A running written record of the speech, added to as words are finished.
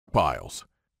piles.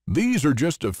 These are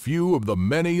just a few of the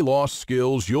many lost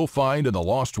skills you'll find in the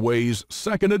Lost Ways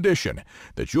 2nd edition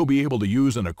that you'll be able to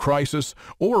use in a crisis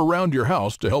or around your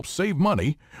house to help save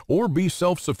money or be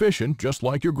self-sufficient just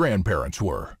like your grandparents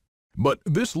were. But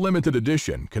this limited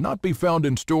edition cannot be found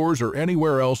in stores or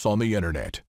anywhere else on the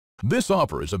internet. This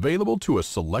offer is available to a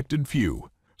selected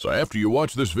few, so after you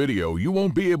watch this video, you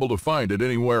won't be able to find it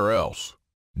anywhere else.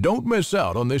 Don't miss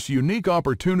out on this unique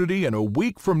opportunity, and a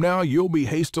week from now you'll be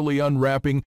hastily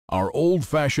unwrapping our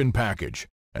old-fashioned package,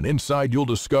 and inside you'll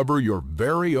discover your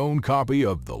very own copy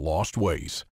of The Lost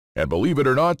Ways. And believe it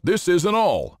or not, this isn't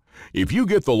all. If you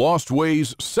get The Lost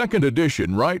Ways 2nd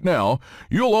edition right now,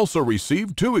 you'll also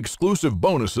receive 2 exclusive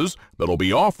bonuses that'll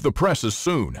be off the presses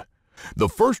soon. The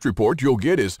first report you'll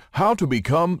get is how to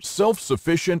become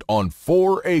self-sufficient on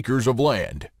 4 acres of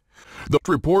land. The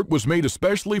report was made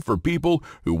especially for people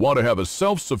who want to have a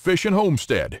self-sufficient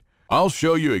homestead. I'll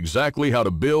show you exactly how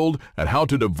to build and how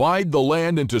to divide the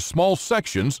land into small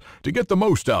sections to get the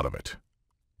most out of it.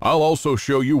 I'll also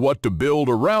show you what to build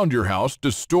around your house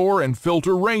to store and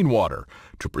filter rainwater,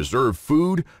 to preserve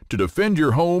food, to defend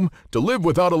your home, to live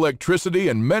without electricity,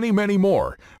 and many, many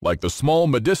more, like the small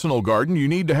medicinal garden you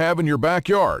need to have in your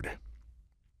backyard.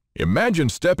 Imagine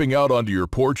stepping out onto your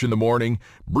porch in the morning,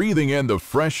 breathing in the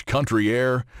fresh country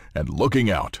air, and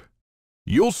looking out.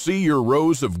 You'll see your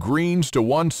rows of greens to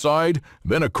one side,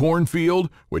 then a cornfield,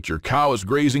 which your cow is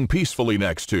grazing peacefully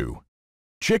next to.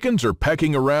 Chickens are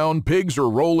pecking around, pigs are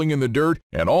rolling in the dirt,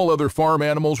 and all other farm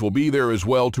animals will be there as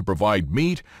well to provide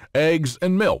meat, eggs,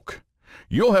 and milk.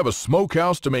 You'll have a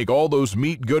smokehouse to make all those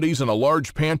meat goodies and a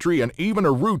large pantry and even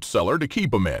a root cellar to keep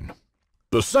them in.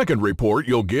 The second report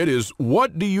you'll get is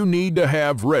what do you need to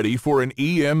have ready for an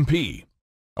EMP?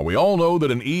 Now, we all know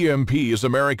that an EMP is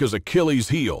America's Achilles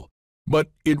heel.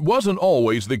 But it wasn't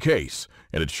always the case,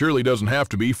 and it surely doesn't have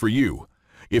to be for you.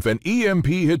 If an EMP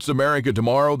hits America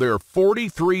tomorrow, there are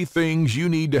 43 things you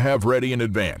need to have ready in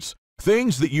advance.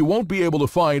 Things that you won't be able to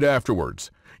find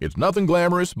afterwards. It's nothing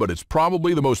glamorous, but it's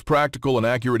probably the most practical and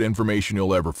accurate information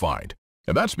you'll ever find.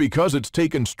 And that's because it's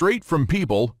taken straight from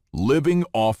people living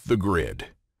off the grid.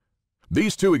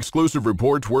 These 2 exclusive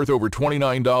reports worth over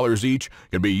 $29 each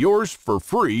can be yours for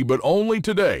free, but only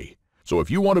today. So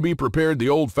if you want to be prepared the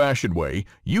old-fashioned way,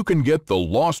 you can get The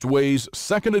Lost Ways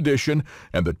 2nd edition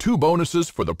and the 2 bonuses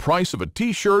for the price of a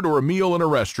t-shirt or a meal in a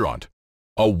restaurant.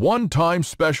 A one-time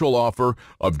special offer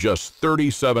of just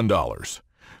 $37.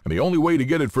 And the only way to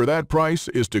get it for that price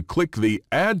is to click the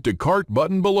Add to Cart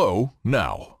button below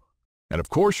now. And of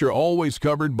course, you're always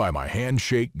covered by my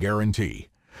handshake guarantee.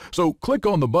 So click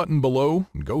on the button below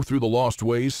and go through The Lost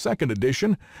Ways 2nd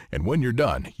edition, and when you're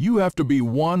done, you have to be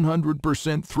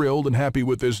 100% thrilled and happy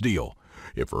with this deal.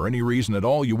 If for any reason at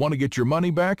all you want to get your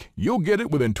money back, you'll get it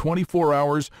within 24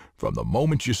 hours from the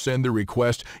moment you send the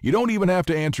request. You don't even have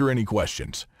to answer any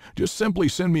questions. Just simply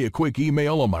send me a quick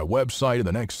email on my website in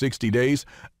the next 60 days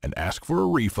and ask for a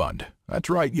refund.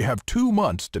 That's right, you have 2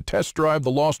 months to test drive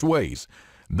The Lost Ways.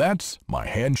 That's my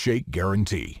handshake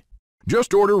guarantee.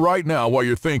 Just order right now while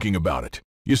you're thinking about it.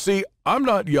 You see, I'm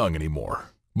not young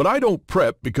anymore, but I don't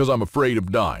prep because I'm afraid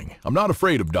of dying. I'm not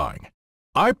afraid of dying.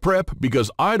 I prep because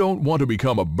I don't want to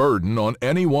become a burden on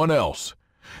anyone else.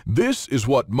 This is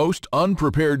what most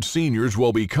unprepared seniors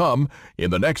will become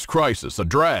in the next crisis, a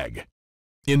drag.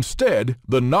 Instead,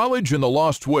 the knowledge in The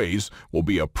Lost Ways will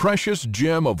be a precious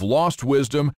gem of lost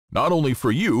wisdom, not only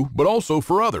for you, but also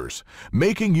for others,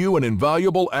 making you an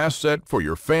invaluable asset for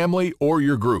your family or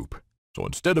your group. So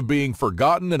instead of being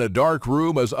forgotten in a dark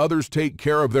room as others take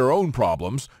care of their own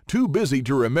problems, too busy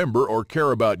to remember or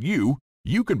care about you,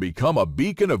 you can become a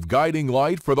beacon of guiding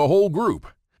light for the whole group.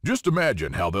 Just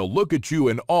imagine how they'll look at you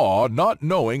in awe, not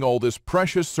knowing all this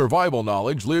precious survival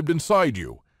knowledge lived inside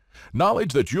you.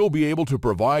 Knowledge that you'll be able to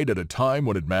provide at a time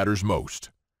when it matters most.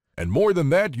 And more than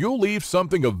that, you'll leave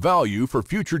something of value for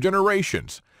future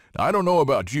generations. Now, I don't know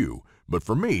about you, but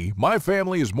for me, my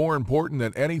family is more important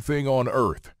than anything on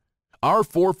earth. Our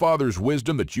forefathers'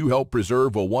 wisdom that you help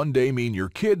preserve will one day mean your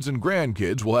kids and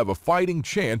grandkids will have a fighting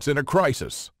chance in a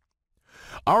crisis.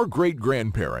 Our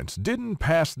great-grandparents didn't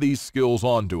pass these skills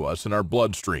on to us in our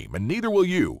bloodstream, and neither will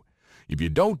you. If you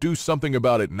don't do something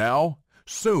about it now,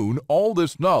 soon all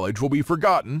this knowledge will be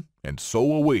forgotten, and so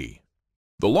will we.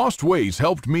 The Lost Ways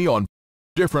helped me on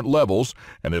different levels,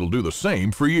 and it'll do the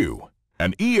same for you.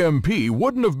 An EMP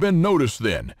wouldn't have been noticed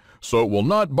then, so it will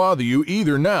not bother you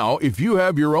either now if you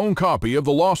have your own copy of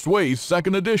The Lost Ways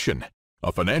 2nd edition.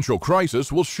 A financial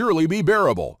crisis will surely be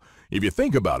bearable. If you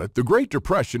think about it, the Great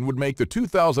Depression would make the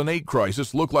 2008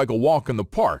 crisis look like a walk in the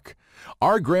park.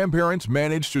 Our grandparents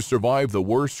managed to survive the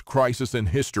worst crisis in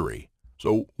history.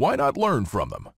 so why not learn from them?